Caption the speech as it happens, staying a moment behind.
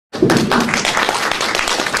Good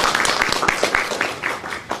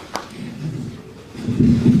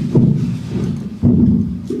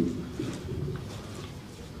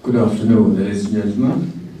afternoon, ladies and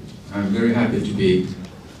gentlemen. I'm very happy to be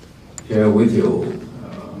here with you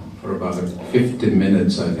for about 15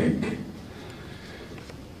 minutes, I think.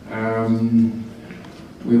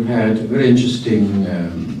 We've had a very interesting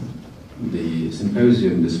the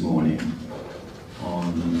symposium this morning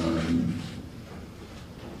on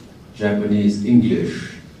Japanese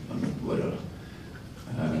English, well,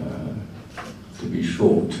 to be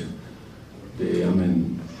short. They,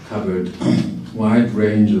 covered wide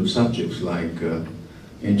range of subjects like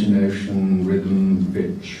intonation, rhythm,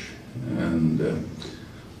 pitch, and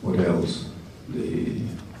what else? The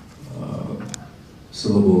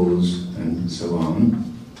syllables and so on.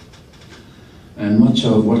 And much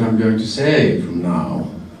of what I'm going to say from now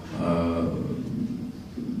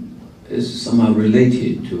is somehow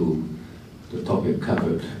related to the topic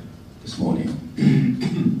covered this morning.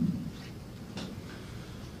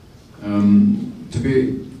 To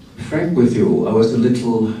be frank with you, I was a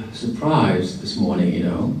little surprised this morning,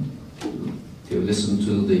 to listen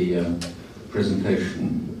to the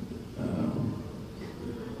presentation.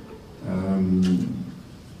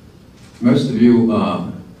 Most of you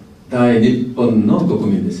are Dai Nippon no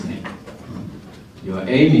Kokumin desu ne. You are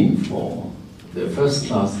aiming for the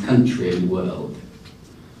first-class country in the world,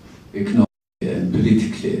 economically and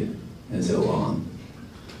politically, and so on.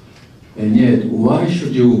 And yet, why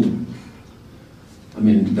should you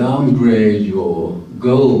downgrade your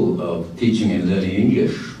goal of teaching and learning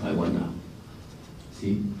English, I wonder.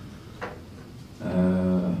 See?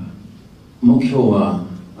 Mokyo wa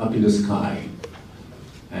up in the sky,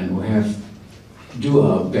 and we have to do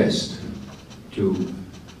our best to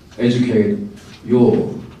educate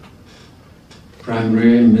your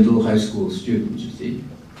primary and middle high school students, you see,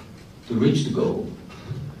 to reach the goal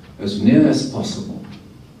as near as possible.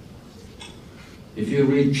 If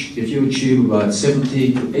you achieve about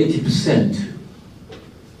 70 to 80%,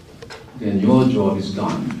 then your job is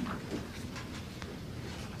done.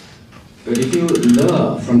 But if you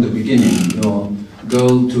lower from the beginning your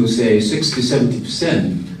goal to say 60,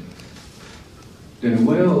 70%, then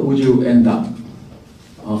where would you end up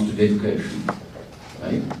after the education,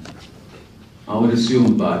 right? I would assume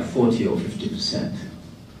about 40 or 50%.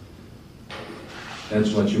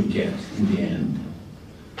 That's what you get in the end.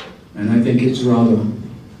 And I think it's rather,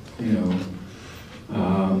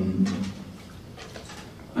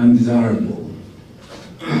 undesirable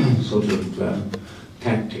sort of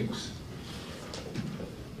tactics.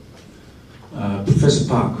 Professor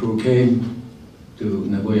Park, who came to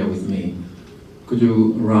Nagoya with me, could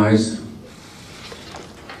you rise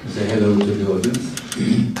and say hello to the audience?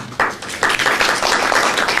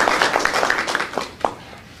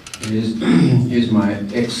 He's my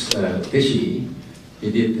ex-Teshi. He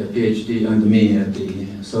did a PhD under me at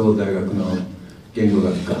the Seoul Daigaku no Gengo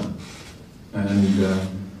Gakuka, and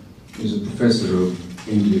he's a professor of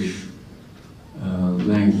English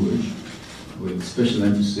language with special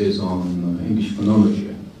emphasis on English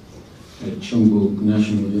phonology at Chungbuk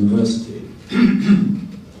National University.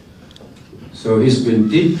 So he's been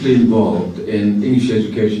deeply involved in English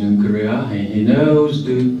education in Korea, and he knows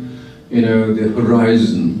the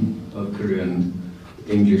horizon of Korean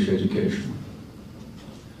English education.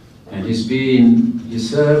 And he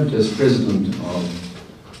served as president of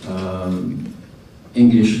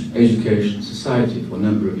English Education Society for a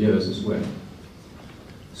number of years as well.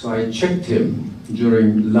 So I checked him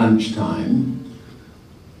during lunchtime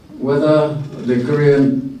whether the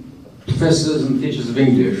Korean professors and teachers of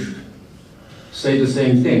English say the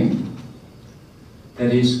same thing,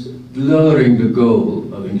 that is, lowering the goal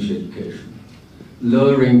of English education,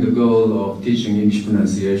 lowering the goal of teaching English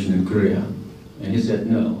pronunciation in Korea. And he said,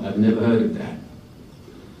 no, I've never heard of that.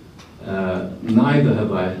 Neither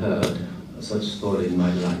have I heard such story in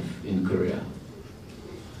my life in Korea.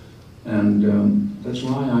 And that's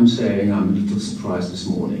why I'm saying I'm a little surprised this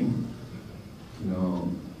morning.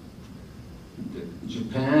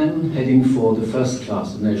 Japan heading for the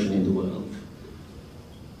first-class nation in the world.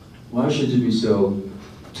 Why should it be so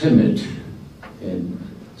timid in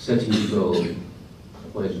setting the goal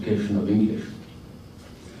for education of English?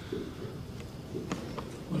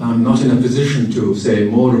 Well, I'm not in a position to say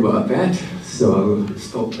more about that, so I will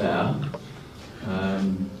stop there.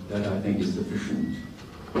 That I think is sufficient.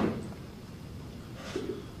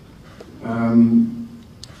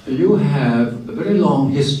 You have a very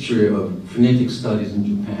long history of phonetic studies in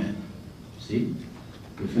Japan. See,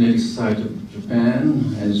 the Phonetic Society of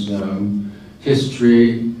Japan has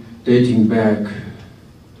history dating back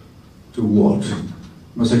to what?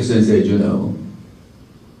 Masaki Sensei, you know,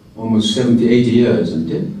 almost 70, 80 years,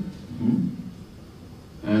 isn't it? Hmm?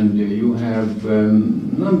 And you have a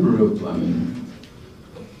number of,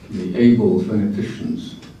 the able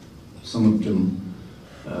phoneticians, some of them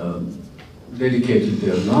dedicated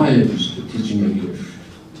their lives to teaching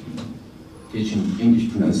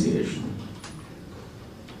English pronunciation.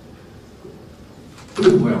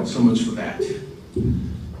 Well, so much for that.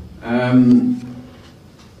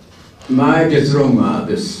 My getronga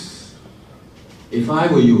this: if I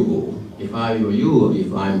were you, if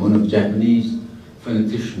I'm one of Japanese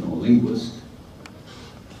phonetician or linguist,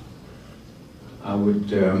 I would,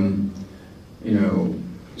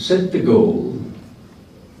 set the goal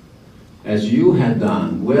as you had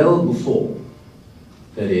done well before.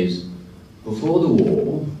 That is, before the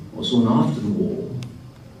war, or soon after the war,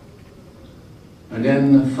 and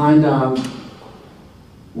then find out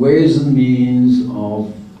ways and means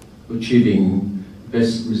of achieving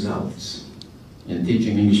best results in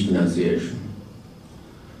teaching English pronunciation,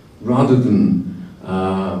 rather than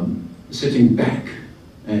sitting back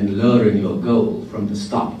and lowering your goal from the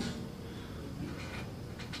start.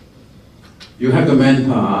 You have the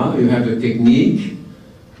manpower, you have the technique,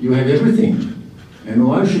 you have everything. And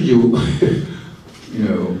why should you,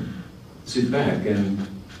 sit back and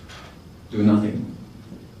do nothing?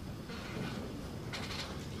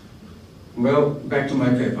 Well, back to my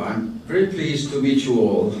paper. I'm very pleased to meet you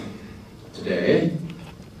all today.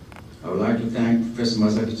 I would like to thank Professor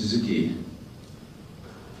Masaki Tsuzuki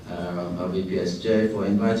of EPSJ for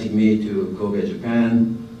inviting me to Kobe,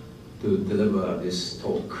 Japan to deliver this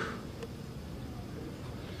talk.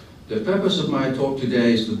 The purpose of my talk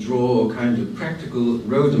today is to draw a kind of practical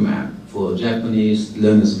roadmap for Japanese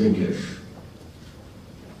learners of English.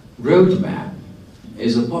 Roadmap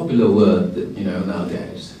is a popular word that,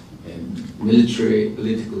 nowadays in military,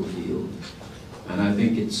 political field, and I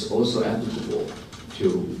think it's also applicable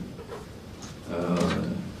to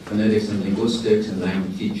phonetics and linguistics and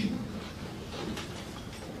language teaching.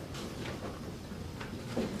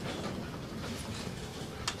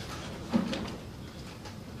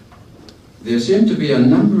 There seem to be a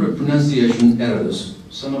number of pronunciation errors,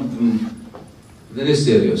 some of them very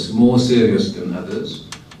serious, more serious than others,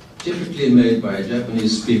 typically made by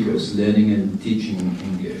Japanese speakers learning and teaching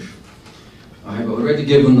English. I have already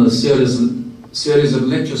given a series of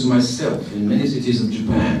lectures myself in many cities of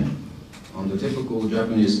Japan on the typical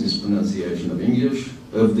Japanese mispronunciation of English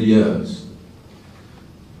over the years.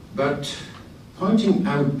 But pointing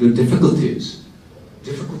out the difficulties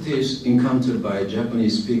encountered by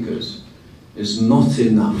Japanese speakers is not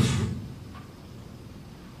enough.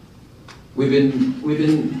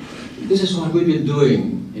 This is what we've been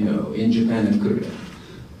doing, in Japan and Korea.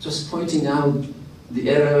 Just pointing out the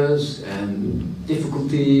errors and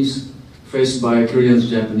difficulties faced by Koreans,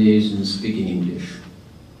 Japanese in speaking English.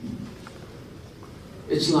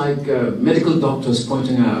 It's like medical doctors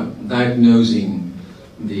pointing out, diagnosing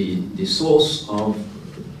the source of,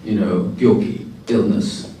 gyoki,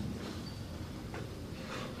 illness.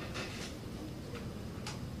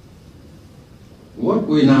 What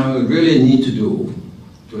we now really need to do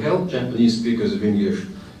to help Japanese speakers of English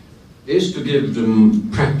is to give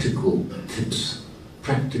them practical tips,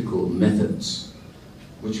 practical methods,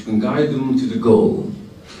 which can guide them to the goal.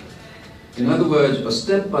 In other words, a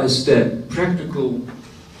step-by-step practical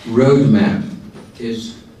roadmap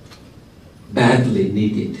is badly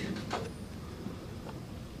needed.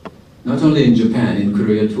 Not only in Japan, in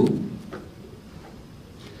Korea too.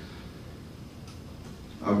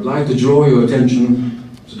 I would like to draw your attention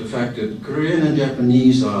to the fact that Korean and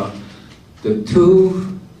Japanese are the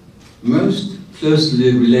two most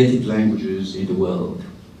closely related languages in the world.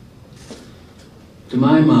 To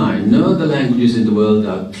my mind, no other languages in the world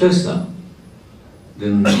are closer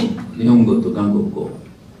than Nihongo to Gankokko.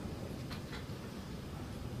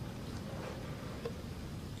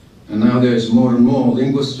 And now there's more and more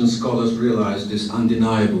linguists and scholars realize this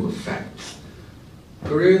undeniable fact.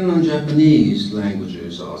 Korean and Japanese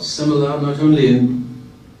languages are similar not only in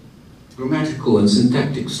grammatical and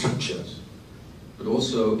syntactic structures, but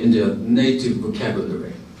also in their native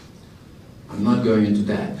vocabulary. I'm not going into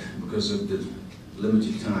that because of the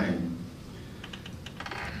limited time.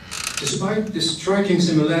 Despite this striking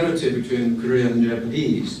similarity between Korean and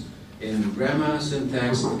Japanese in grammar,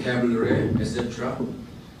 syntax, vocabulary, etc.,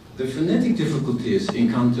 the phonetic difficulties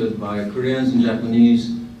encountered by Koreans and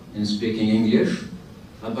Japanese in speaking English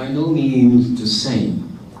are by no means the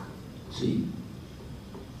same. See?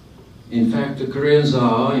 In fact, the Koreans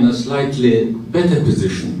are in a slightly better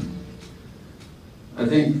position, I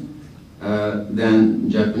think, than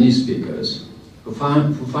Japanese speakers. who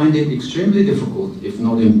find it extremely difficult, if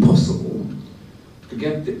not impossible, to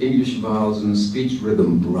get the English vowels and speech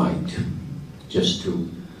rhythm right, just to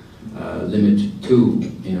limit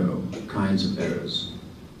two, kinds of errors.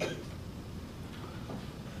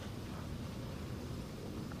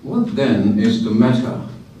 What then is the matter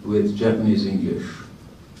with Japanese English?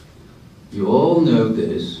 You all know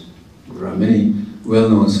this. There are many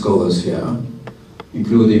well-known scholars here,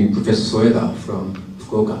 including Professor Soeda from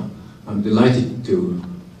Fukuoka. I'm delighted to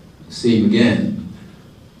see him again.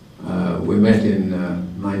 We met in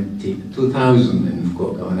 2000 in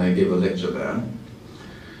Fukuoka when I gave a lecture there.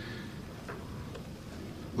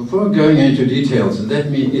 Before going into details, let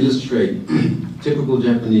me illustrate typical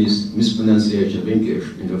Japanese mispronunciation of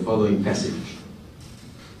English in the following passage.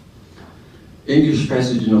 English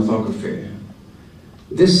passage in orthography.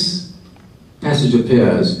 This passage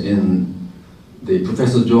appears in the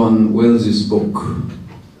Professor John Wells's book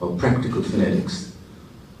of Practical Phonetics,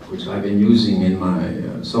 which I've been using in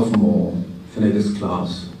my sophomore phonetics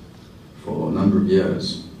class for a number of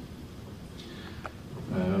years.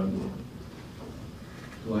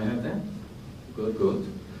 Do I have that? Good, good.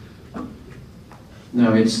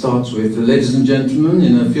 Now it starts with, ladies and gentlemen,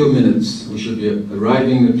 in a few minutes we shall be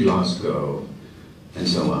arriving at Glasgow, and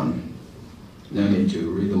so on. No need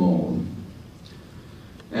to read them all.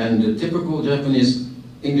 And the typical Japanese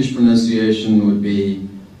English pronunciation would be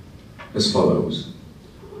as follows.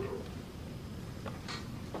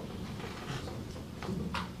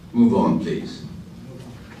 Move on, please.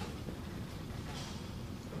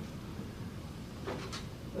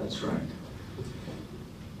 That's right.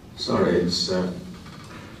 Sorry, it's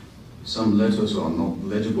some letters are not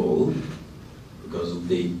legible because of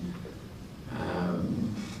the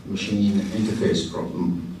machine interface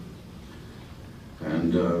problem.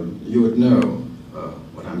 And you would know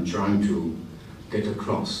what I'm trying to get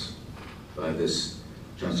across by this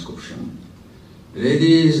transcription.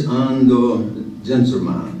 Ladies and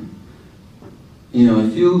gentlemen, in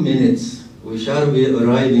a few minutes we shall be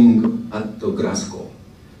arriving at Glasgow.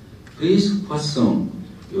 Please fasten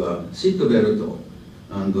your seatbelt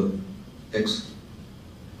and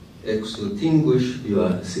extinguish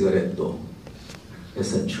your cigarette,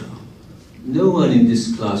 etc. No one in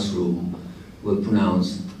this classroom will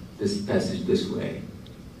pronounce this passage this way.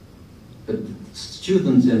 But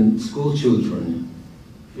students and school children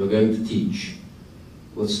you're going to teach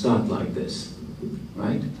will start like this,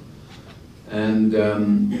 right? And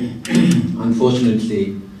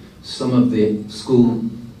unfortunately, some of the school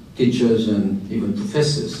teachers and even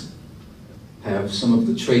professors have some of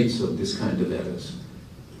the traits of this kind of errors.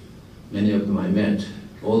 Many of them I met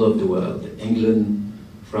all over the world: England,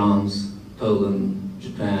 France, Poland,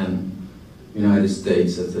 Japan, United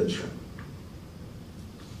States, etc.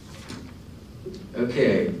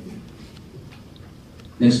 Okay,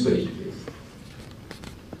 next page, please.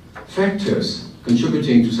 Factors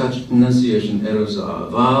contributing to such pronunciation errors are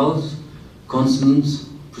vowels, consonants,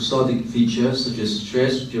 prosodic features such as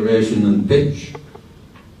stress, duration, and pitch,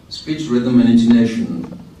 speech rhythm and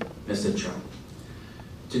intonation, etc.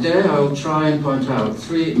 Today I will try and point out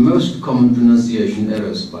three most common pronunciation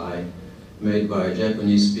errors made by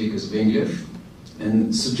Japanese speakers of English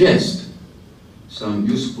and suggest some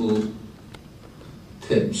useful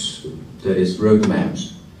tips, that is,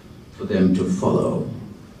 roadmaps for them to follow.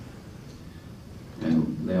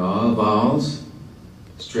 And they are vowels,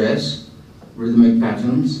 stress, rhythmic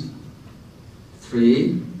patterns,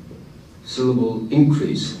 3, syllable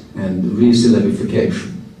increase and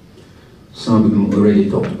resyllabification. Some of them already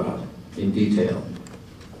talked about in detail.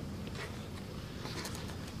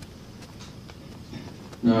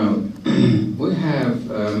 Now, we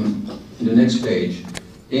have, in the next page,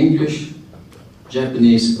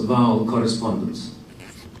 English-Japanese vowel correspondence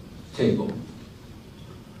table.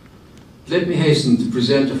 Let me hasten to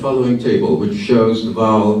present the following table, which shows the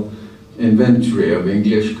vowel inventory of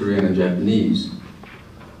English, Korean, and Japanese.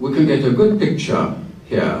 We can get a good picture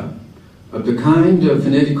here of the kind of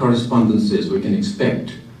phonetic correspondences we can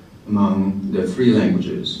expect among the three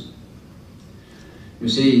languages. You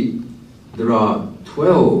see, there are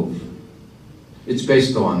 12. It's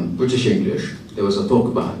based on British English. There was a talk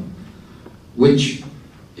about which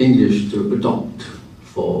English to adopt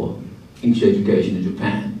for English education in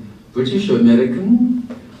Japan. British or American,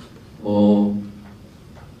 or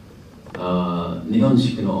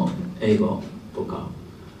Nihonshiki no Eigo toka,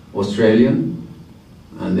 Australian,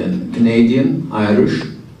 and then Canadian, Irish.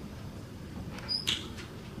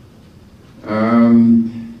 I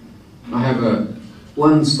have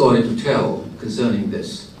one story to tell concerning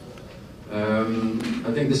this.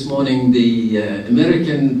 I think this morning the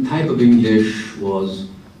American type of English was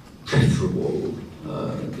preferable,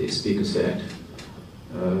 the speaker said.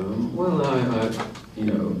 Well, I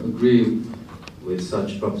agree with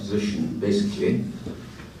such proposition, basically.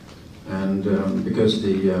 And because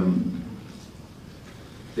there's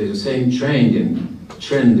the same trend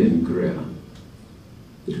in Korea.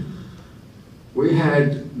 We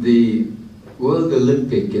had the World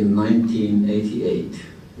Olympic in 1988,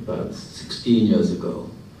 about 16 years ago.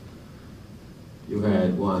 You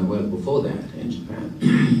had one well before that in Japan.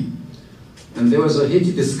 And there was a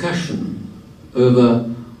heated discussion over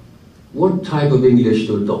what type of English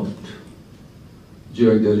to adopt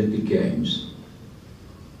during the Olympic Games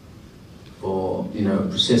for,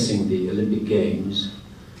 processing the Olympic Games,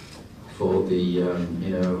 for the,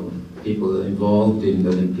 people involved in the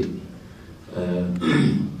Olympic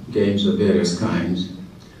games of various kinds.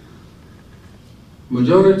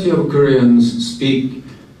 Majority of Koreans speak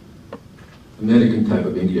American type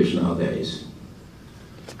of English nowadays.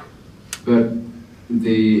 But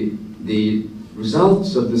the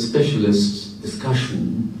results of the specialists'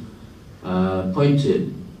 discussion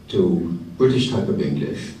pointed to British type of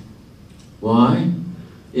English. Why?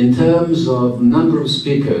 In terms of number of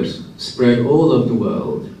speakers spread all over the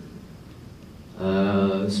world,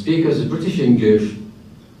 speakers of British English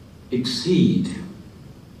exceed,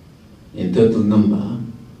 in total number,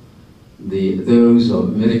 those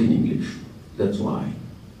of American English. That's why.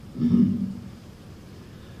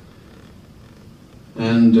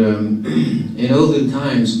 And in olden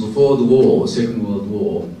times, before the war, Second World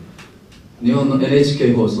War, 日本の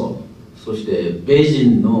NHK 放送、そして米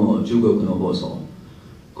人の中国の放送、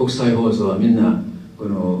国際放送はみんなこ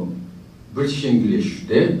のブリティッシュ・イングリッシュ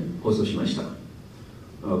で放送しました。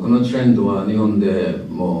このトレンドは日本で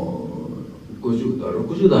もう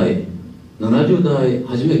60代、70代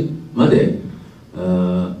初めまで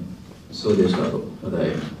そうでしたと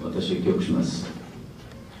私記憶します。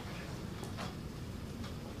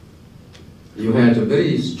You had a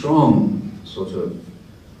very strong sort of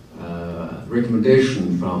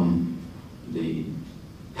recommendation from the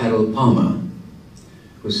Harold Palmer,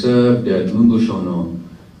 who served at Munbusho no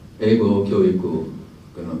Eigo Kyoiku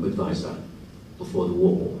advisor before the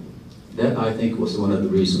war. That, I think, was one of the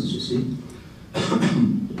reasons, you see.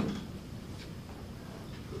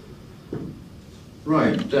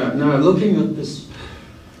 Right, now looking at this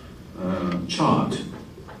chart,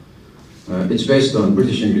 it's based on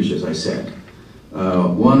British English, as I said.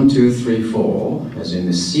 1, 2, 3, 4, as in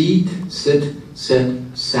the seat, sit, set,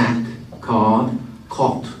 sat, card,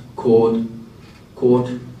 cot, cord, court,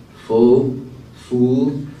 full,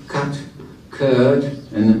 fool, cut, curd,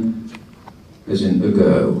 and as in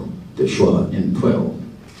ago, the schwa in 12.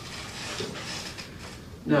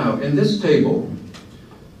 Now, in this table,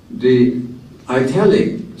 the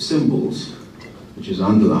italic symbols, which is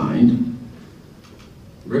underlined,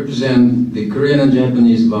 represent the Korean and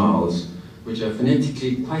Japanese vowels, which are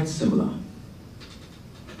phonetically quite similar,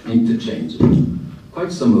 interchangeable,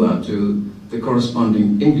 quite similar to the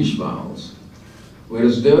corresponding English vowels,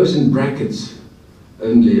 whereas those in brackets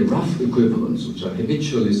only rough equivalents, which are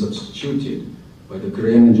habitually substituted by the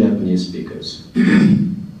Korean and Japanese speakers.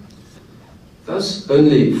 Thus,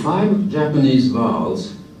 only 5 Japanese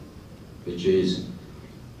vowels, which is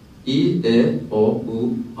I, E, O,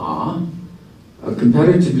 U, A, are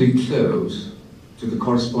comparatively close to the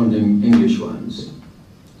corresponding English ones.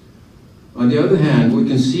 On the other hand, we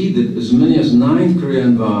can see that as many as 9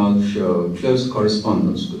 Korean vowels show close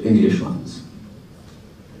correspondence to English ones.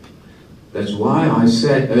 That's why I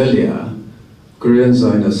said earlier, Koreans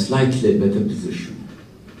are in a slightly better position,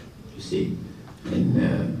 you see,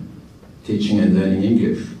 in teaching and learning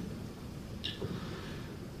English.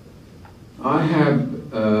 I have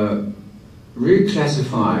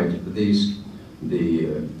reclassified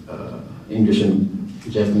the English and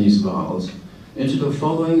Japanese vowels into the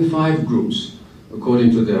following 5 groups,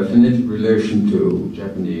 according to their phonetic relation to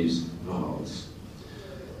Japanese vowels.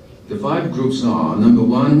 The 5 groups are, number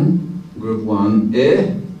 1, group 1,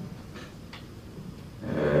 E.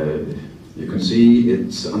 You can see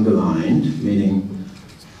it's underlined, meaning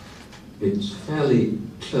it's fairly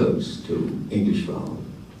close to English vowel.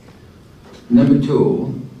 Number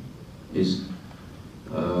 2 is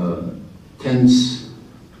tense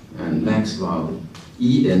and lax vowel,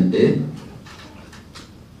 E and E,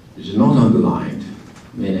 which is not underlined,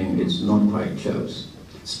 meaning it's not quite close,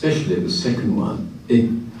 especially the second one, I,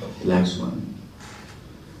 lax one.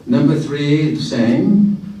 Number 3, the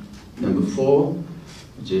same. Number 4,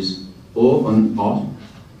 which is O and O.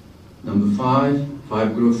 Number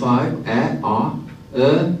 5, group 5, A, A.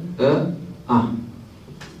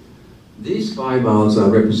 These 5 vowels are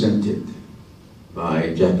represented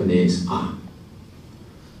by Japanese A.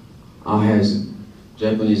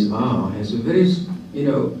 Japanese R has a very,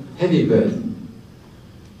 heavy burden.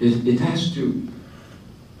 It has to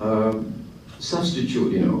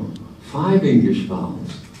substitute, 5 English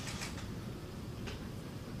vowels.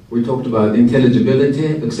 We talked about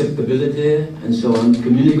intelligibility, acceptability, and so on,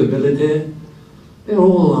 communicability. They're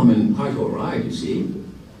all, quite all right, you see.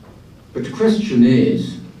 But the question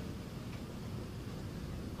is,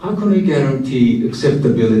 how can we guarantee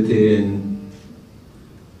acceptability and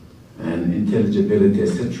intelligibility,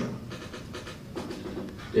 etc.?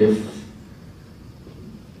 If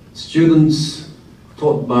students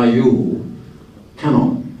taught by you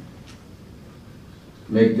cannot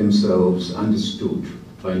make themselves understood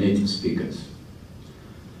by native speakers,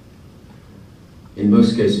 in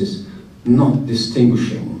most cases not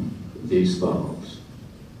distinguishing these vowels.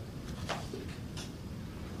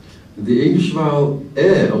 The English vowel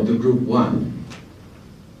E of the group 1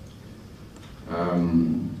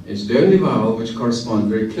 is the only vowel which corresponds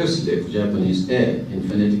very closely to Japanese E in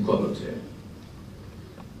phonetic quality.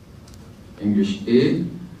 English E,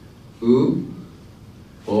 U,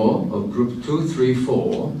 O of group 2, 3,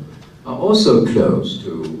 4 are also close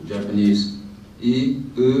to Japanese I,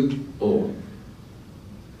 U, O.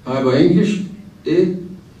 However, English I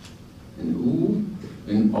and U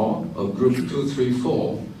and O of group 2, 3,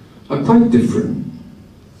 4 are quite different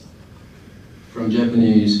from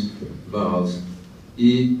Japanese vowels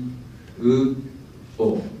I, U,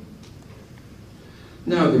 O.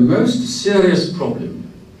 Now, the most serious problem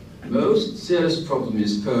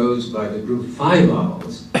is posed by the group 5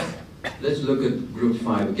 vowels. Let's look at group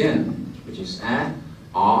 5 again, which is A,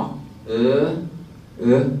 A,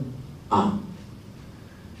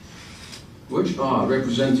 which are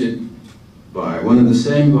represented by one and the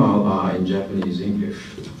same vowel A in Japanese English.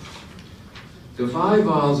 The 5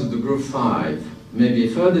 vowels of the group 5 may be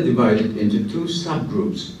further divided into 2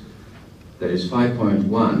 subgroups, that is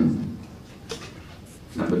 5.1,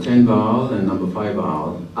 number 10 vowel and number 5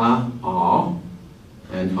 vowel, A,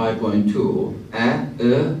 and 5.2, A.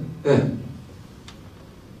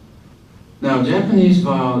 Now, Japanese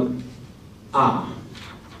vowel A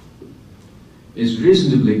is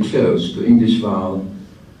reasonably close to English vowel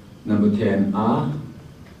number 10, A,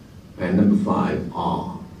 and number 5,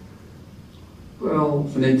 R. Well,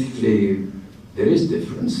 phonetically, there is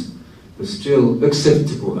difference, but still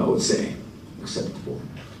acceptable, I would say. Acceptable,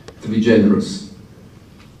 to be generous.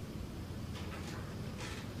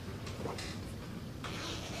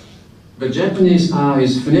 But Japanese R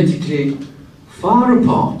is phonetically far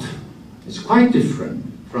apart. It's quite different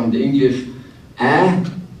from the English A,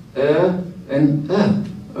 and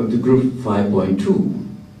of the group 5.2.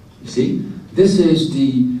 You see, this is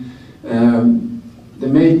the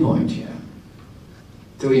main point here.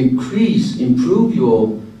 To improve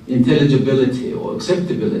your intelligibility or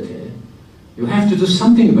acceptability, you have to do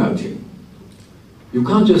something about it. You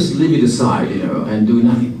can't just leave it aside, and do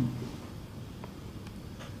nothing.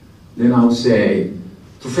 Then I'll say,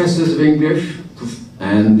 professors of English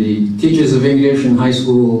and the teachers of English in high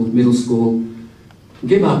school, middle school,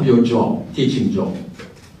 give up your job, teaching job.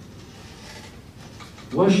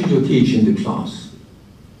 Why should you teach in the class?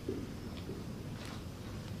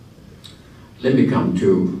 Let me come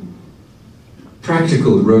to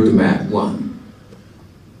practical roadmap 1.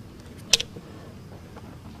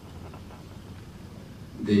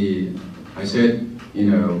 I said,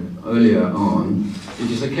 earlier on, it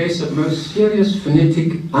is a case of most serious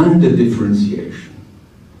phonetic under-differentiation.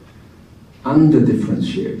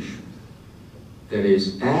 Under-differentiation. That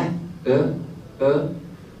is A.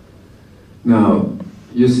 Now,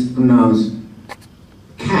 you pronounce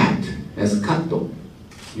cat as kato,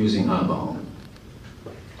 using A vowel.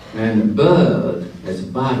 And bird as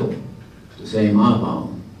bado, the same A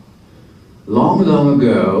vowel. Long, long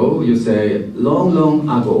ago, you say long, long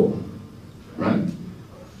ago, right?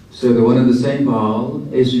 So the one and the same vowel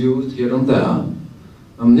is used here and there,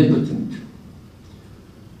 omnipotent.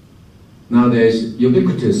 Nowadays,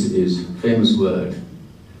 ubiquitous is a famous word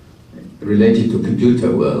related to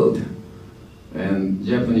computer world, and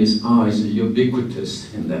Japanese R is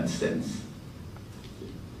ubiquitous in that sense.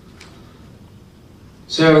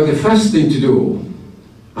 So the first thing to do,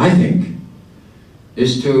 I think,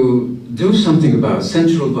 is to do something about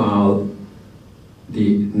central vowel,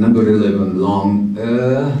 the number 11 long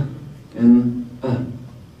and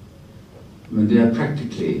they are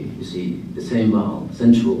practically, you see, the same vowel,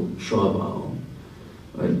 central short vowel,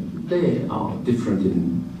 but they are different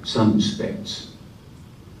in some respects,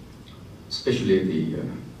 especially the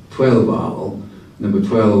 12 vowel, number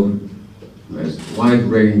 12, there's a wide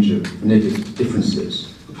range of phonetic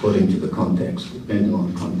differences according to the context, depending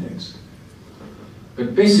on the context.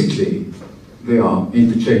 But basically, they are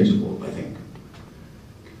interchangeable, I think.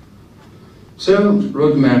 So,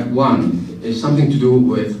 roadmap 1 is something to do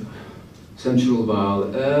with central vowel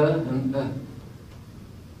and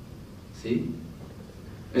See?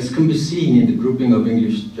 As can be seen in the grouping of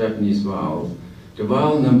English-Japanese vowels, the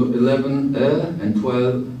vowel number 11 and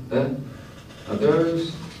 12 are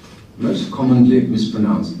those most commonly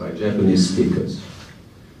mispronounced by Japanese speakers.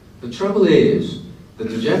 The trouble is that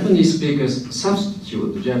the Japanese speakers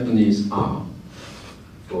substitute the Japanese R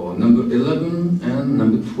for number 11 and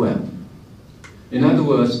number 12. In other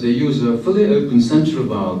words, they use a fully open central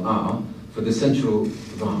vowel R for the central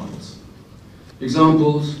vowels.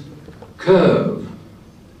 Examples: curve,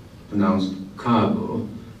 pronounced carbo,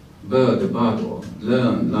 bird, bado,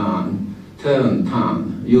 learn, lan, turn,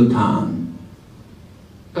 tan, U-tan.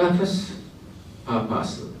 Purpose,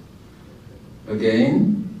 purpose.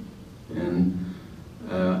 Again, and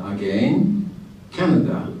again,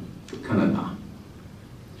 Canada, Canada.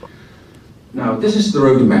 Now, this is the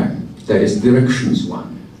roadmap, that is directions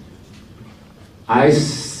 1. I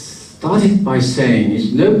started by saying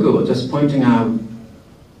it's no good just pointing out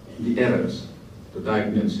the errors, the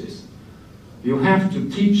diagnosis. You have to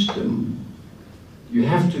teach them, you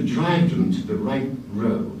have to drive them to the right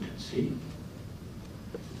road, see?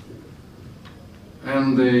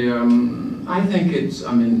 And I think it's,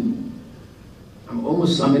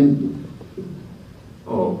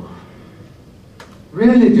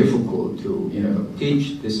 really difficult to,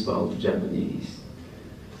 teach this vowel to Japanese.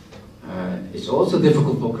 It's also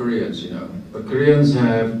difficult for Koreans, but Koreans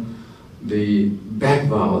have the back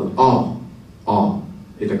vowel, ah.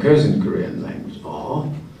 It occurs in Korean language, ah,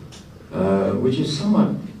 which is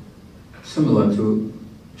somewhat similar to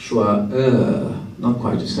schwa, not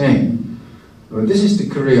quite the same. Well, this is the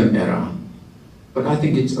Korean error, but I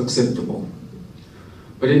think it's acceptable.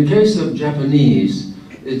 But in case of Japanese,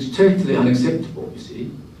 it's totally unacceptable, you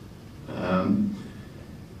see.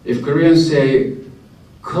 If Koreans say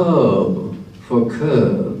curb for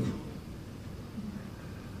curve,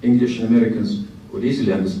 English and Americans would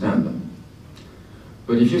easily understand them.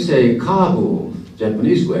 But if you say carbo,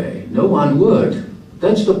 Japanese way, no one word,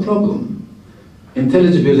 that's the problem.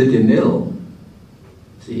 Intelligibility nil,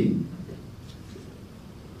 see?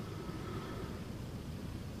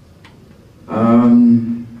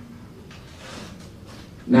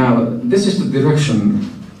 Now, this is the direction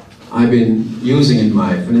I've been using in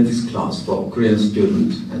my phonetics class for Korean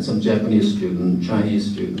students and some Japanese students,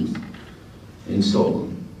 Chinese students in Seoul.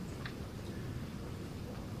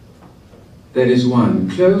 That is 1,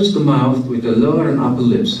 close the mouth with the lower and upper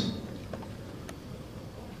lips.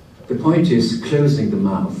 The point is closing the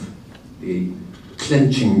mouth,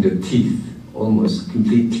 clenching the teeth almost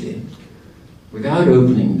completely, without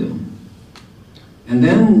opening them. And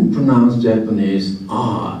then pronounce Japanese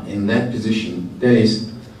R in that position. That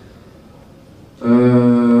is,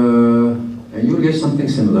 and you'll get something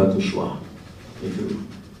similar to schwa. If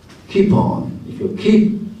you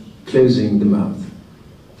keep closing the mouth.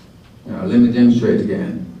 Now, let me demonstrate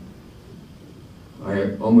again.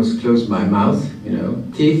 I almost closed my mouth,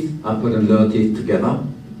 teeth, upper and lower teeth together.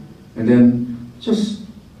 And then just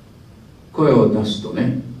声を出すと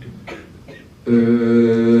ね.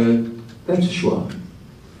 That's schwa.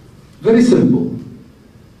 Very simple.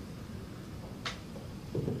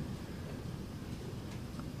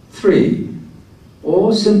 3,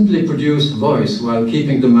 or simply produce voice while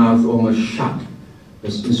keeping the mouth almost shut,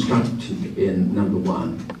 as instructed in number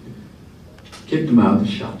 1. Keep the mouth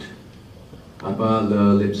shut, upper,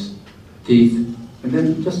 lower lips, teeth, and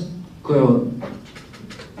then just 声を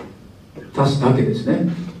足すだけですね。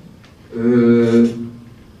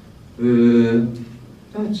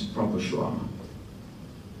That's proper schwa.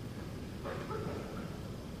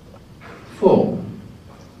 4.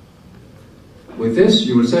 With this,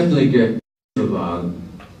 you will certainly get the vowel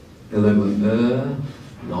 11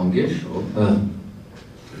 longish or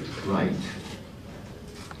right.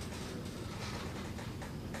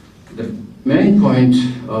 The main point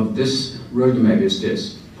of this roadmap is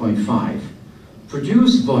this, point 5.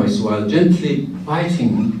 Produce voice while gently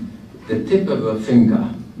biting the tip of a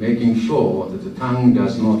finger, making sure that the tongue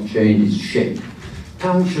does not change its shape.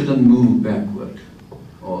 Tongue shouldn't move backward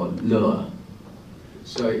or lower.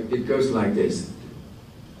 So it goes like this,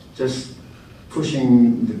 just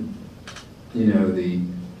pushing the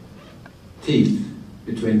teeth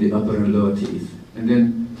between the upper and lower teeth, and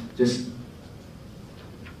then just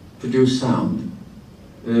produce sound.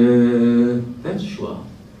 That's schwa.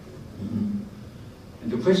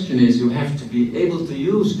 And the question is, you have to be able to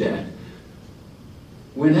use that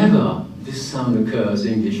whenever this sound occurs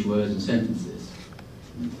in English words and sentences.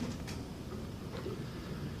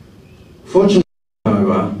 Fortunately,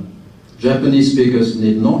 however, Japanese speakers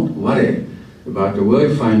need not worry about the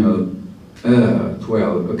word final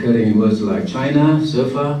 12 occurring in words like China,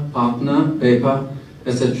 sofa, partner, paper,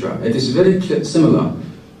 etc. It is very similar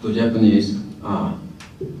to Japanese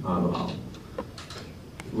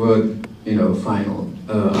word, final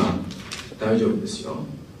大丈夫ですよ.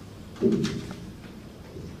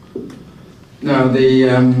 Now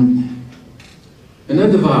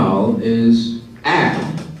another vowel is a,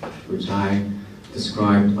 which I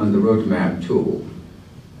described on the roadmap tool.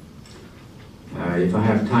 If I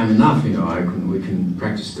have time enough, we can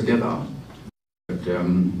practice together. But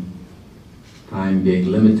time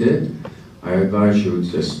being limited, I advise you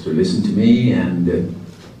just to listen to me and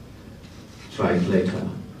try it later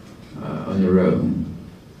on your own.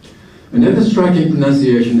 Another striking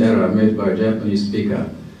pronunciation error made by a Japanese speaker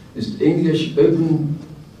is the English front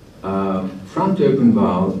open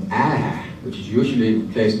vowel a, which is usually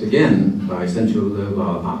replaced again by central low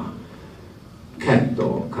vowel a.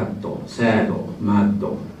 Ketto, katto, sado,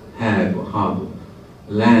 maddo, hado, hado,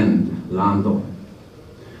 land, lando.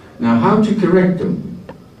 Now, how to correct them?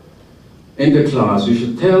 In the class, you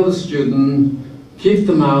should tell the student, keep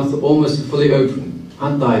the mouth almost fully open.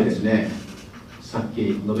 反対ですね。さっき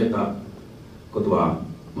述べたことは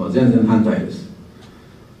もう全然反対です。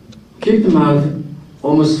Keep the mouth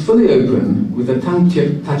almost fully open with the tongue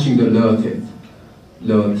tip touching the lower teeth.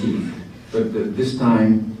 But this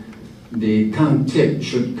time, the tongue tip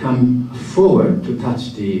should come forward to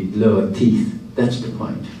touch the lower teeth. That's the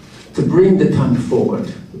point. To bring the tongue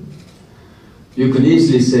forward. You can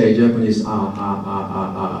easily say Japanese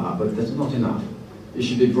but that's not enough. It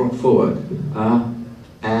should be brought forward.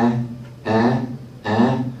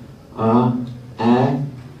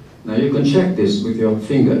 Now you can check this with your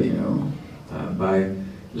finger, by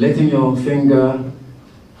letting your finger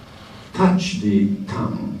touch the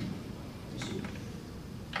tongue.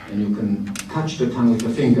 And you can touch the tongue with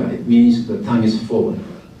your finger. It means the tongue is forward.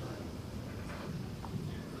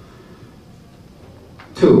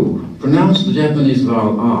 2. Pronounce the Japanese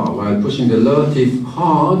vowel R while pushing the lower teeth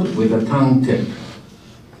hard with the tongue tip.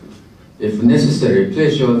 If necessary,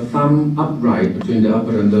 place your thumb upright between the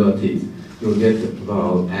upper and lower teeth. You'll get the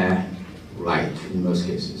vowel A right in most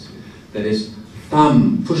cases. That is,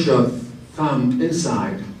 push your thumb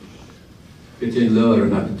inside between lower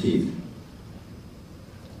and upper teeth.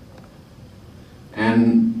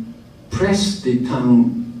 And press the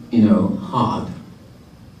tongue, hard,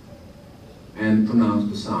 and pronounce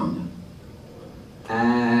the sound.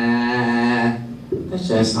 That's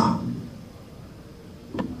that sound.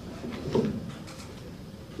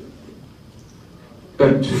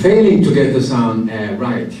 But failing to get the sound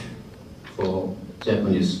right for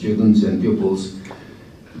Japanese students and pupils,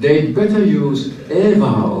 they'd better use a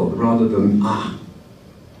vowel rather than a.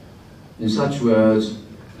 In such words,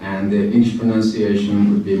 and the English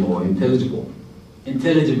pronunciation would be more intelligible.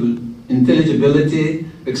 Intelligibility,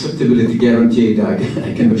 acceptability guaranteed, I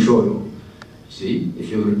can assure you. See, if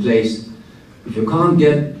you can't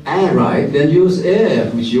get a right, then use a,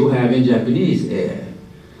 which you have in Japanese, a,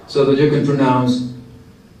 so that you can pronounce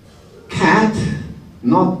cat,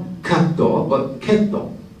 not katto, but ketto.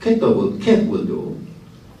 Ket will do.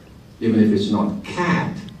 Even if it's not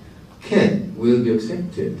cat, ket will be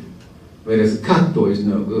accepted. Whereas katto is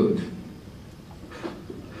no good.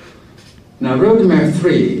 Now, roadmap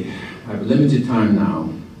 3, I have limited time now.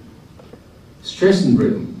 Stress and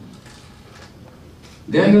rhythm.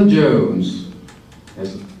 Daniel Jones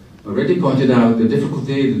has already pointed out the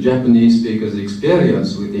difficulty the Japanese speakers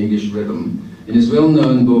experience with English rhythm in his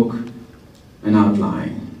well-known book, An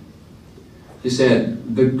Outline. He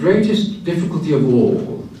said, the greatest difficulty of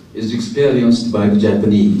all is experienced by the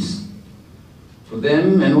Japanese. For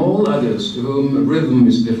them and all others to whom rhythm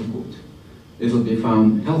is difficult, it will be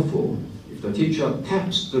found helpful if the teacher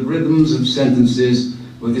taps the rhythms of sentences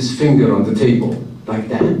with his finger on the table, like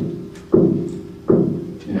that.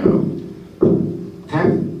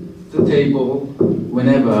 Tap the table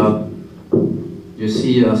whenever you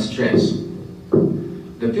see a stress.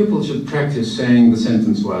 The pupil should practice saying the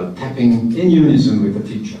sentence while tapping in unison with the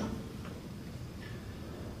teacher.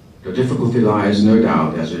 The difficulty lies, no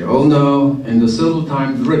doubt, as we all know, in the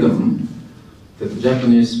syllable-timed rhythm that the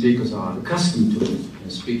Japanese speakers are accustomed to in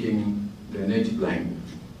speaking their native language.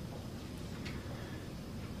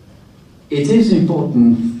 It is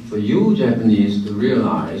important for you Japanese to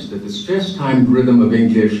realize that the stress-timed rhythm of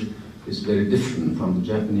English is very different from the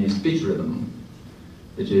Japanese speech rhythm,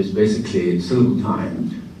 which is basically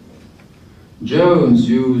syllable-timed. Jones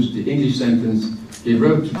used the English sentence he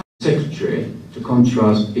wrote to the secretary to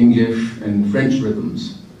contrast English and French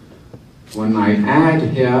rhythms. one might add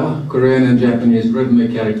here Korean and Japanese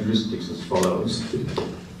rhythmic characteristics as follows. Do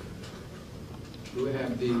we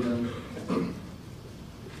have the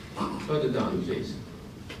further down, please?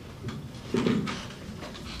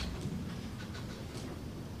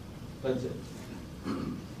 That's it.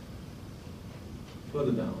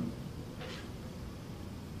 Further down.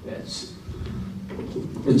 Yes.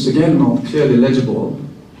 It's again not clearly legible,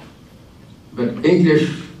 but English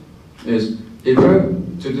is it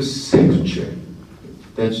wrote to the second chair.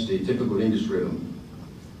 That's the typical English rhythm.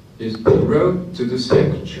 Is it wrote to the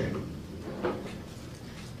second chair.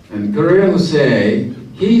 And Korean will say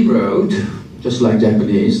he wrote, just like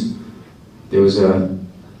Japanese. There was a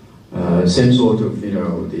same sort of,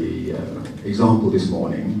 the example this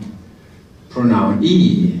morning. Pronoun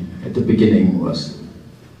E at the beginning was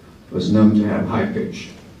known to have high pitch.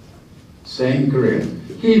 Same Korean.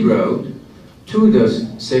 He wrote to the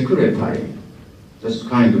secretary. That's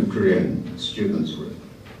kind of Korean students wrote.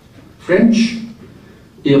 French,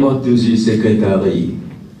 il wrote to the secretary.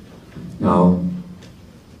 Now,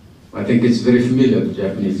 I think it's very familiar to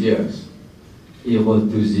Japanese ears. Il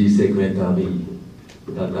wrote to the secretary.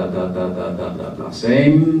 Da da da da da da da da.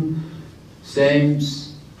 Same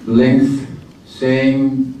length,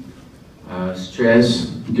 same stress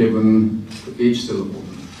given to each syllable.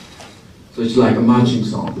 So it's like a marching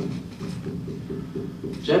song.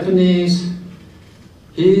 Japanese,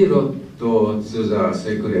 he wrote to the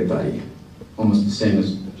secretary, almost the same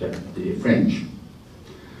as the French.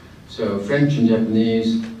 So French and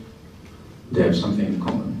Japanese, they have something in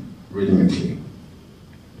common, rhythmically.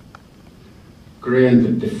 Korean,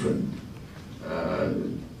 but different.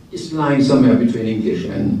 It's lying somewhere between English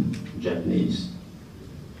and Japanese.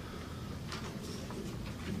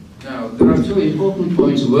 Now, there are two important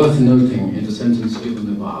points worth noting in the sentence given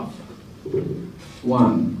above.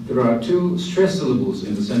 One, there are two stressed syllables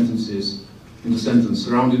in the sentence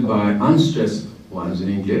surrounded by unstressed ones in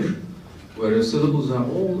English, whereas syllables are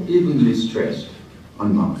all evenly stressed,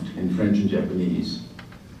 unmarked, in French and Japanese.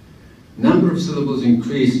 Number of syllables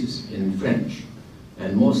increases in French,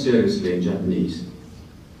 and more seriously in Japanese.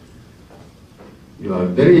 You are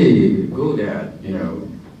very good at,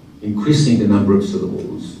 increasing the number of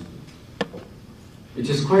syllables. It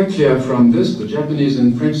is quite clear from this that Japanese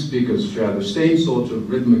and French speakers share the same sort of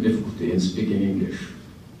rhythmic difficulty in speaking English.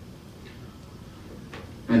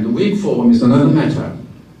 And the weak form is another matter.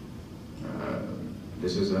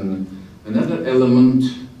 This is another element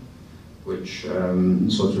which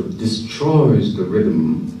sort of destroys the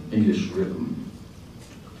rhythm, English rhythm.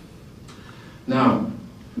 Now,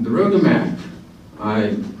 the roadmap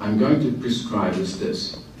I'm going to prescribe is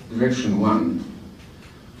this. Direction 1.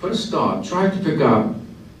 For a start, try to pick up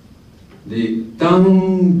the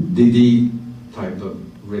dang didi type of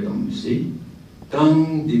rhythm, you see?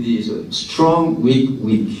 Dang didi is a strong,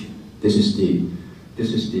 weak. This is the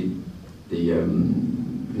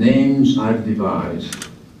names I've devised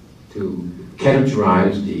to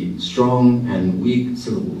characterize the strong and weak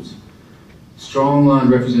syllables. Strong one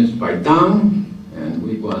represented by dang and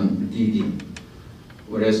weak one didi.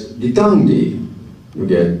 Whereas the dang di, you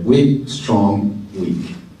get weak, strong,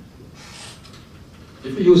 weak.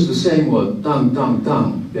 If you use the same word, dang, dang,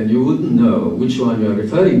 dang, then you wouldn't know which one you're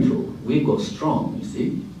referring to, weak or strong, you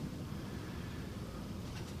see.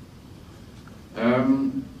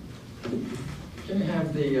 Can you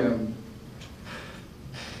have the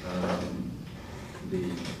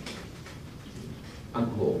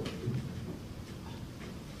alcohol?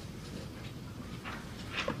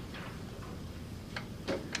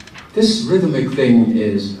 This rhythmic thing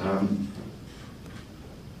is,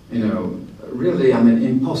 really,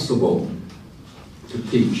 impossible to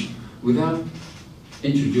teach without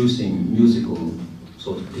introducing musical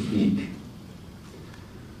sort of technique.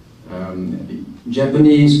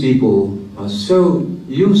 Japanese people are so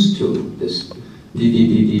used to this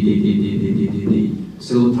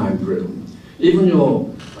syllable time rhythm. Even your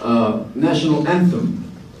national anthem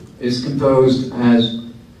is composed as,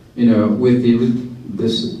 with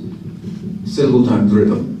this syllable time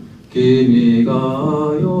rhythm. Kimi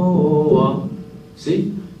ga yo wa.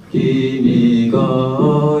 See? Kimi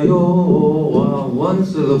ga yo wa. One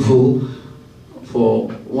syllable for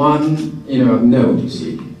one, note, you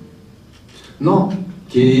see. Not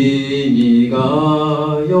Kimi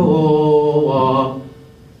ga yo wa,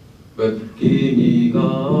 but Kimi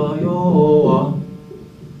ga yo wa.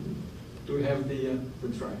 Do we have the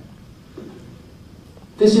try?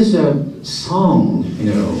 This is a song,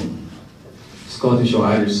 Scottish or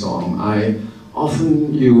Irish song I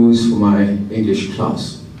often use for my English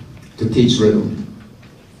class to teach rhythm.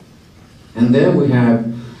 And there we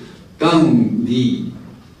have dang di.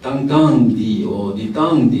 dang dang di or di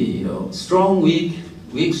dang di, you know, strong, weak,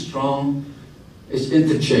 weak, strong, is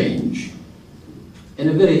interchange in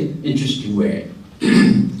a very interesting way.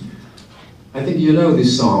 I think you know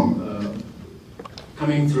this song,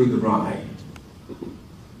 Coming Through the Rye.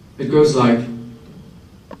 It goes like,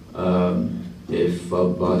 if a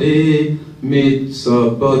body meets a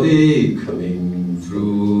body coming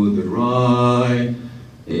through the rye,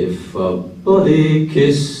 if a body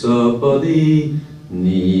kiss a body,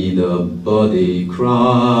 need a body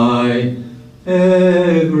cry.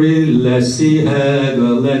 Every lassie had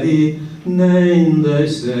a laddie named, they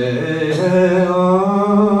say,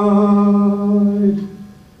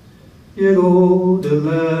 yet all the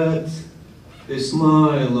lads, they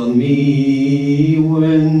smile on me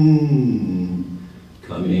when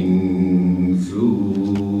coming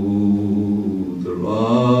through the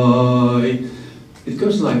rye. It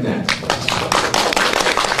goes like that.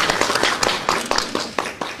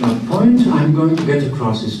 Now, the point I'm going to get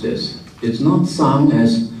across is this. It's not sung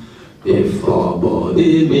as if a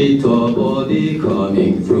body meet a body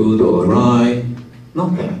coming through the rye.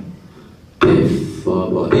 Not that. If a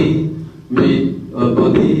body meet a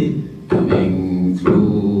body coming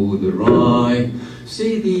through the rye.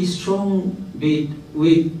 See the strong beat,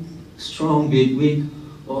 weak, strong beat, weak.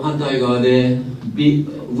 Or 한타이가 돼. Beat,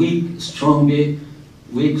 weak, strong beat,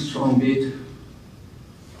 weak, strong beat.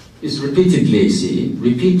 It's repeatedly, see,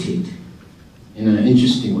 repeated in an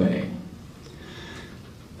interesting way.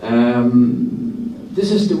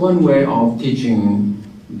 This is the one way of teaching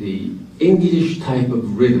the English type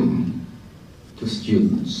of rhythm to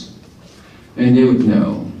students, and they would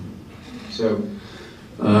know. So,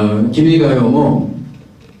君が代も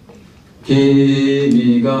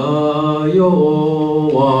君が代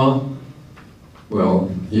は, well,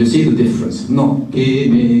 you see the difference. No,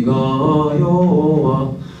君が代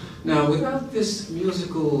は. Now, without this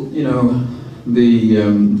musical, you know, the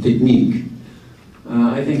technique,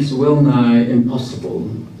 I think it's well nigh impossible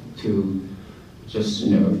to just,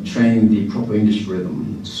 you know, train the proper English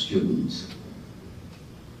rhythm to students.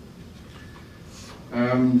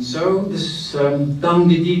 So this dang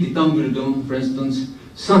di di di dang rhythm, for instance,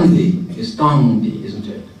 Sunday is dang di, isn't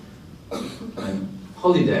it? And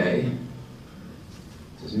holiday,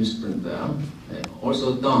 there's a misprint there, and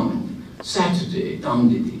also dang. Saturday, dang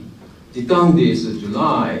di di. The dang di is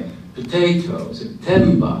July, potato,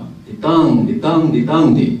 September, the dang di dang di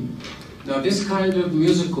dang di. Now this kind of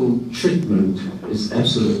musical treatment is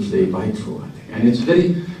absolutely vital, I think, and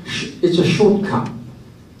it's a shortcut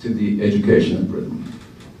to the education of rhythm.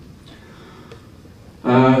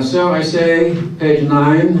 So I say, page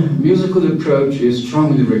 9, musical approach is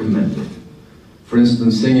strongly recommended. For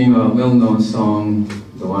instance, singing a well-known song,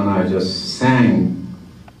 the one I just sang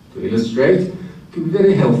to illustrate, can be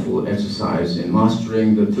very helpful exercise in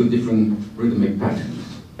mastering the two different rhythmic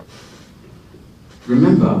patterns.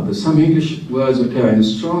 Remember that some English words occur in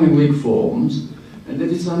strong and weak forms, and that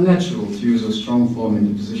it's unnatural to use a strong form in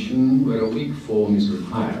the position where a weak form is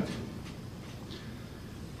required.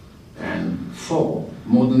 And 4,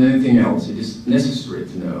 more than anything else, it is necessary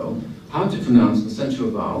to know how to pronounce the central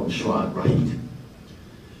vowel schwa right.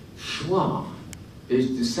 Schwa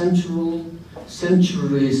is the centrally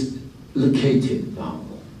located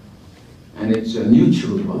vowel, and it's a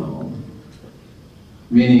neutral vowel,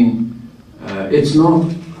 meaning it's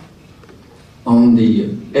not on the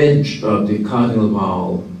edge of the cardinal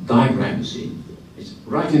vowel diagram, you see. It's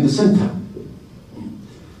right in the center.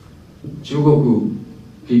 Jugoku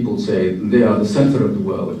people say they are the center of the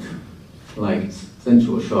world, like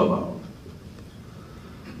central schwa vowel.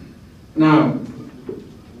 Now,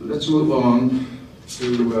 let's move on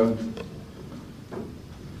to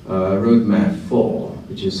roadmap 4,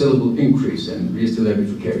 which is syllable increase and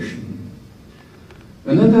resyllabification.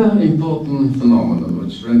 Another important phenomenon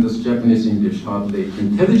which renders Japanese English hardly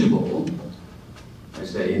intelligible, I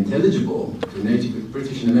say intelligible, to native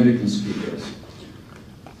British and American speakers.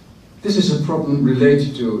 This is a problem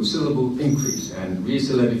related to syllable increase and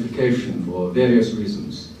resyllabification for various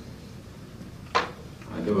reasons.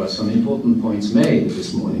 There were some important points made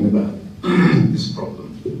this morning about this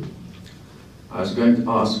problem. I was going to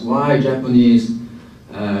ask why Japanese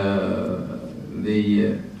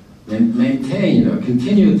maintain or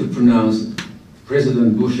continue to pronounce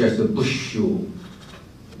President Bush as a Bushu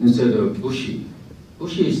instead of Bushi.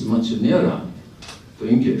 Bushi is much nearer to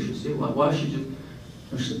English. You see, why should you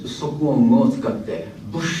即音を使って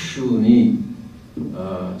ブッシュに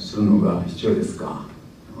するのが必要ですか。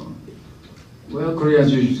Well,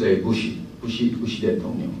 Koreans usually say Bushi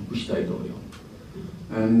大統領.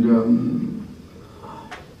 And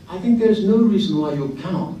I think there's no reason why you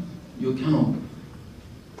cannot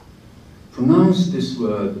pronounce this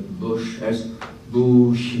word bush as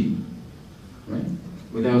bushi, right?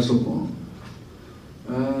 Without sokon.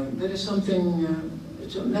 There is something,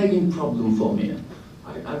 it's a nagging problem for me.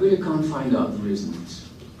 I really can't find out the reasons.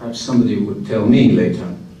 Perhaps somebody would tell me later.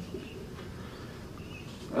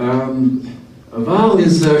 A vowel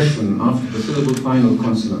insertion after the syllable final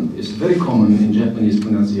consonant is very common in Japanese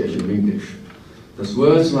pronunciation of English. There's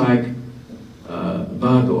words like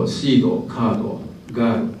bado, sido, kado,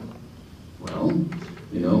 garu. Well,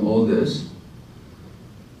 you know all this.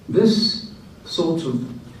 This sort of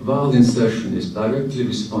vowel insertion is directly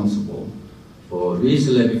responsible for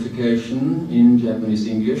resyllabification in Japanese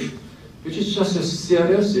English, which is just as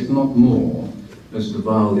serious, if not more, as the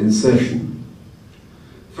vowel insertion.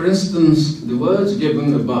 For instance, the words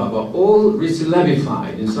given above are all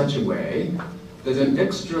resyllabified in such a way that an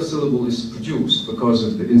extra syllable is produced because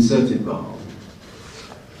of the inserted vowel,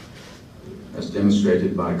 as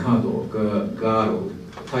demonstrated by kado, garu,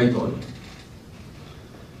 taito.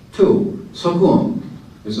 2. Sokon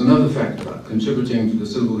is another factor contributing to the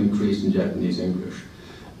syllable increase in Japanese English.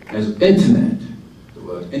 As internet, the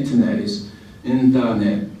word internet is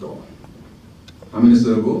interneto. How many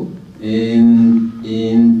syllables?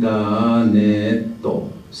 Interneto.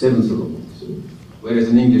 7 syllables. Whereas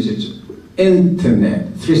in English it's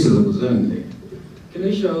internet, 3 syllables only. Can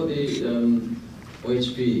we show the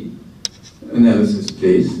OHP analysis,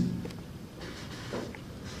 please?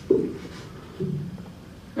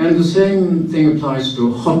 And the same thing applies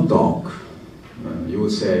to hot dog. You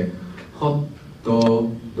would say hot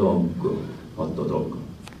dog, hot dog.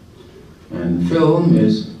 And film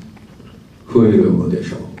is fuerumo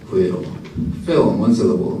desho, fuerumo. Film, 1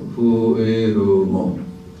 syllable, fuerumo.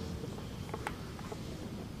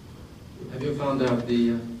 Have you found out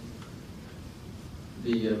the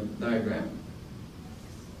diagram?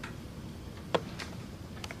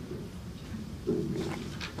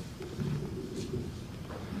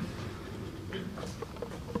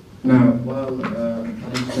 Now, while I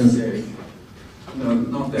can say, no,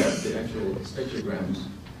 not that, the actual spectrograms.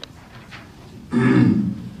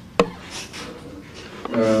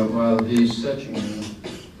 While he's searching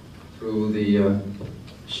through the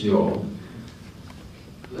shio,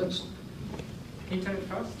 let's. Can you turn it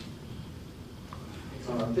fast?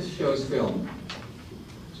 This shows film.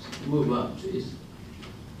 Just move up, please.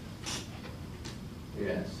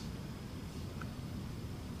 Yes.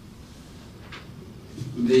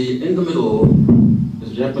 In the middle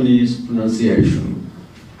is Japanese pronunciation,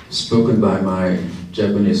 spoken by my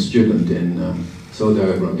Japanese student in Seoul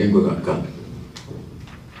Daigakko Gengo Gakka.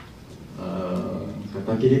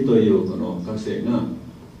 片桐というこの学生が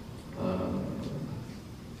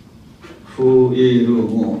フイル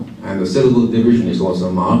モ and the syllable division is also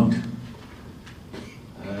marked,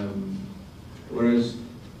 whereas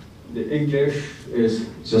the English is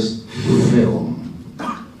just film.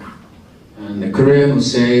 And the Korean will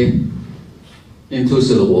say in 2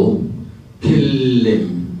 syllables,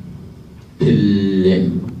 pillim,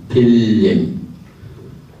 pillim, pillim.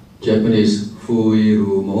 Japanese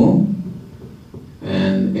fuirumo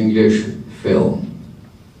and English film.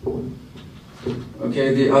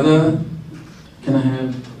 Okay, the other, can I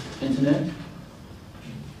have internet?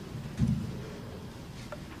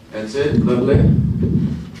 That's it, lovely.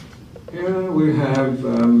 Here we have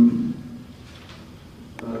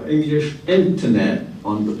English internet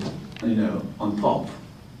on the top, on top.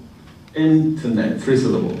 Internet, 3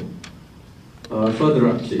 syllables. Further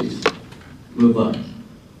up, please. Move on.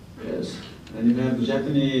 Yes. And you have the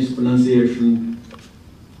Japanese pronunciation.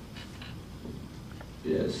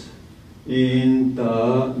 Yes. Interneto.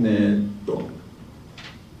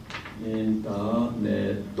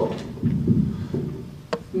 Interneto.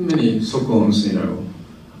 Many sokons,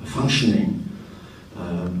 functioning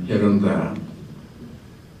here and there.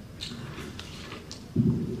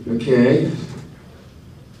 Okay.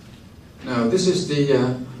 Now this is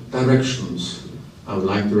the directions I would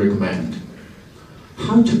like to recommend.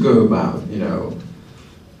 How to go about,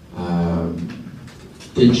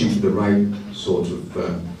 teaching the right sort of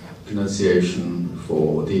pronunciation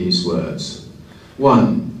for these words.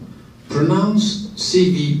 1. Pronounce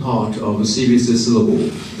CV part of a CVC syllable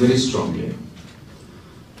very strongly.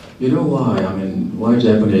 You know why? Why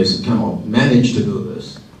Japanese cannot manage to do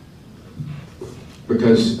this?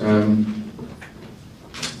 Because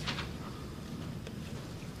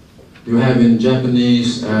you have in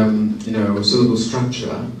Japanese, syllable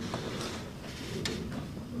structure,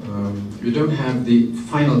 you don't have the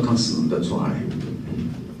final consonant, that's why.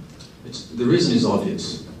 The reason is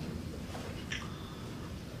obvious.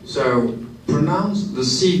 So, pronounce the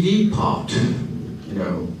CV part,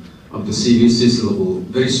 of the CVC syllable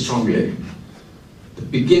very strongly. The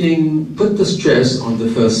beginning, put the stress on the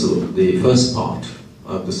first syllable, the first part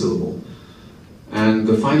of the syllable, and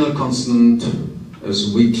the final consonant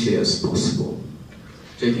as weakly as possible,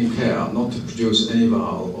 taking care not to produce any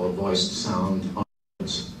vowel or voiced sound on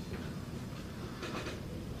it.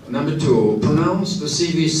 Number 2, pronounce the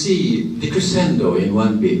CVC decrescendo in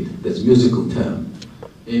one beat. That's a musical term.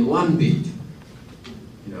 In one beat,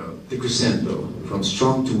 you know, decrescendo, from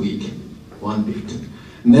strong to weak, one beat.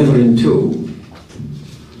 Never in two.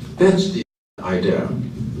 That's the idea.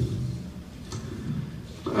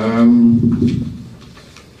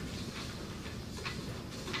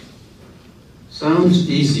 Sounds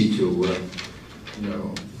easy to, you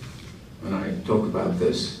know, when I talk about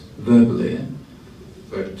this verbally,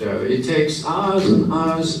 but it takes hours and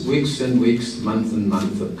hours, weeks and weeks, months and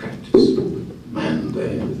months of practice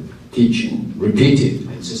and teaching, repeated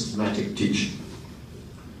and systematic teaching.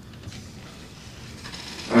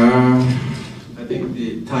 I think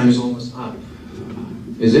the time is almost up.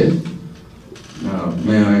 Is it? Now,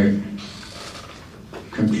 may I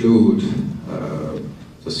conclude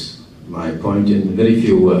my point in very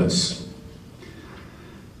few words.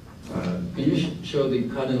 Can you show the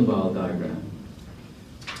cardinal vowel diagram?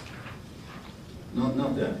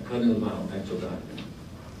 Not that, cardinal vowel actual diagram.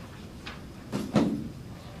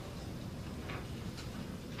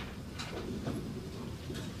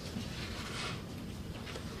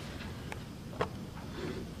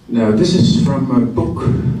 Now, this is from a book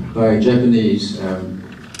by a Japanese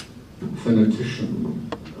phonetician.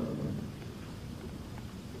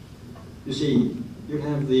 You see, you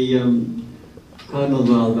have the cardinal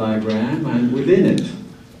vowel diagram, and within it,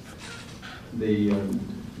 the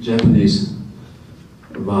Japanese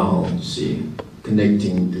vowel, see,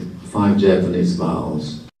 connecting the 5 Japanese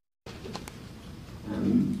vowels.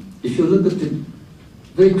 And if you look at it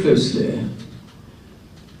very closely,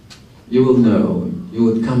 you will know, you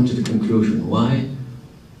would come to the conclusion why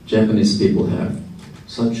Japanese people have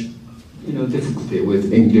such, you know, difficulty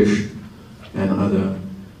with English and other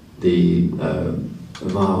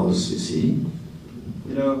vowels, you see.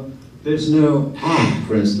 You know, there's no a,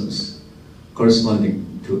 for instance,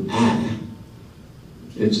 corresponding to a.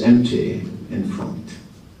 It's empty in front.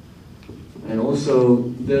 And also,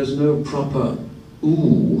 there's no proper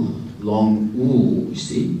oo, long oo, you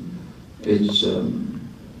see. It's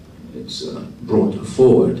brought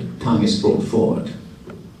forward, tongue is brought forward.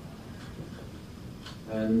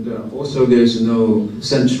 And also there's no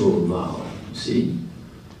central vowel, see?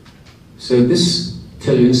 So this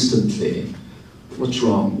tells you instantly what's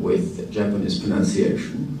wrong with Japanese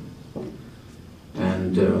pronunciation.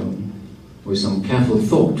 And with some careful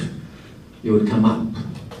thought, you would come up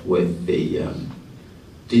with the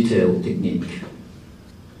detailed technique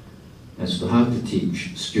as to how to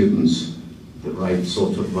teach students the right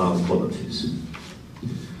sort of vowel qualities.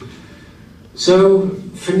 So,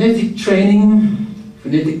 phonetic training,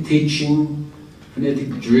 phonetic teaching,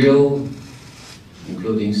 phonetic drill,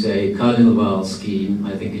 including, say, cardinal vowel scheme,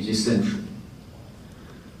 I think is essential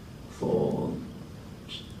for,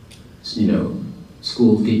 you know,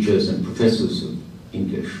 school teachers and professors of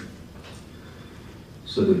English,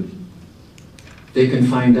 so that they can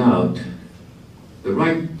find out the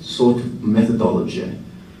right sort of methodology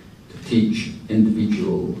to teach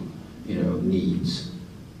individual, you know, needs.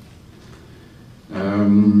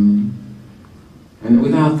 And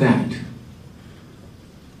without that,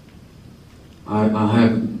 I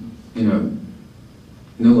have, you know,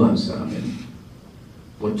 no answer, I mean,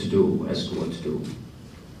 what to do, as to what to do.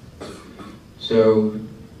 So,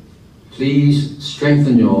 please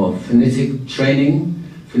strengthen your phonetic training,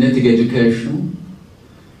 phonetic education,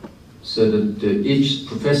 so that each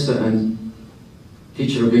professor and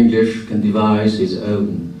teacher of English can devise his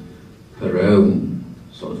own, her own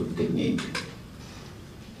sort of technique.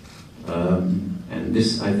 And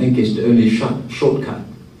this, I think, is the only shortcut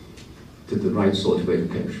to the right sort of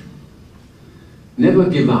education. Never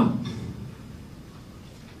give up.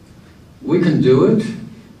 We can do it,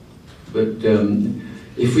 but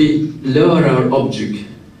if we lower our object,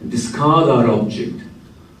 discard our object,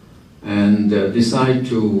 and decide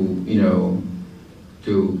to, you know,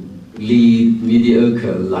 to lead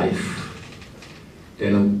mediocre life,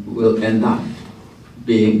 then we'll end up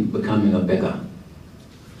becoming a beggar.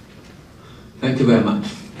 Thank you very much.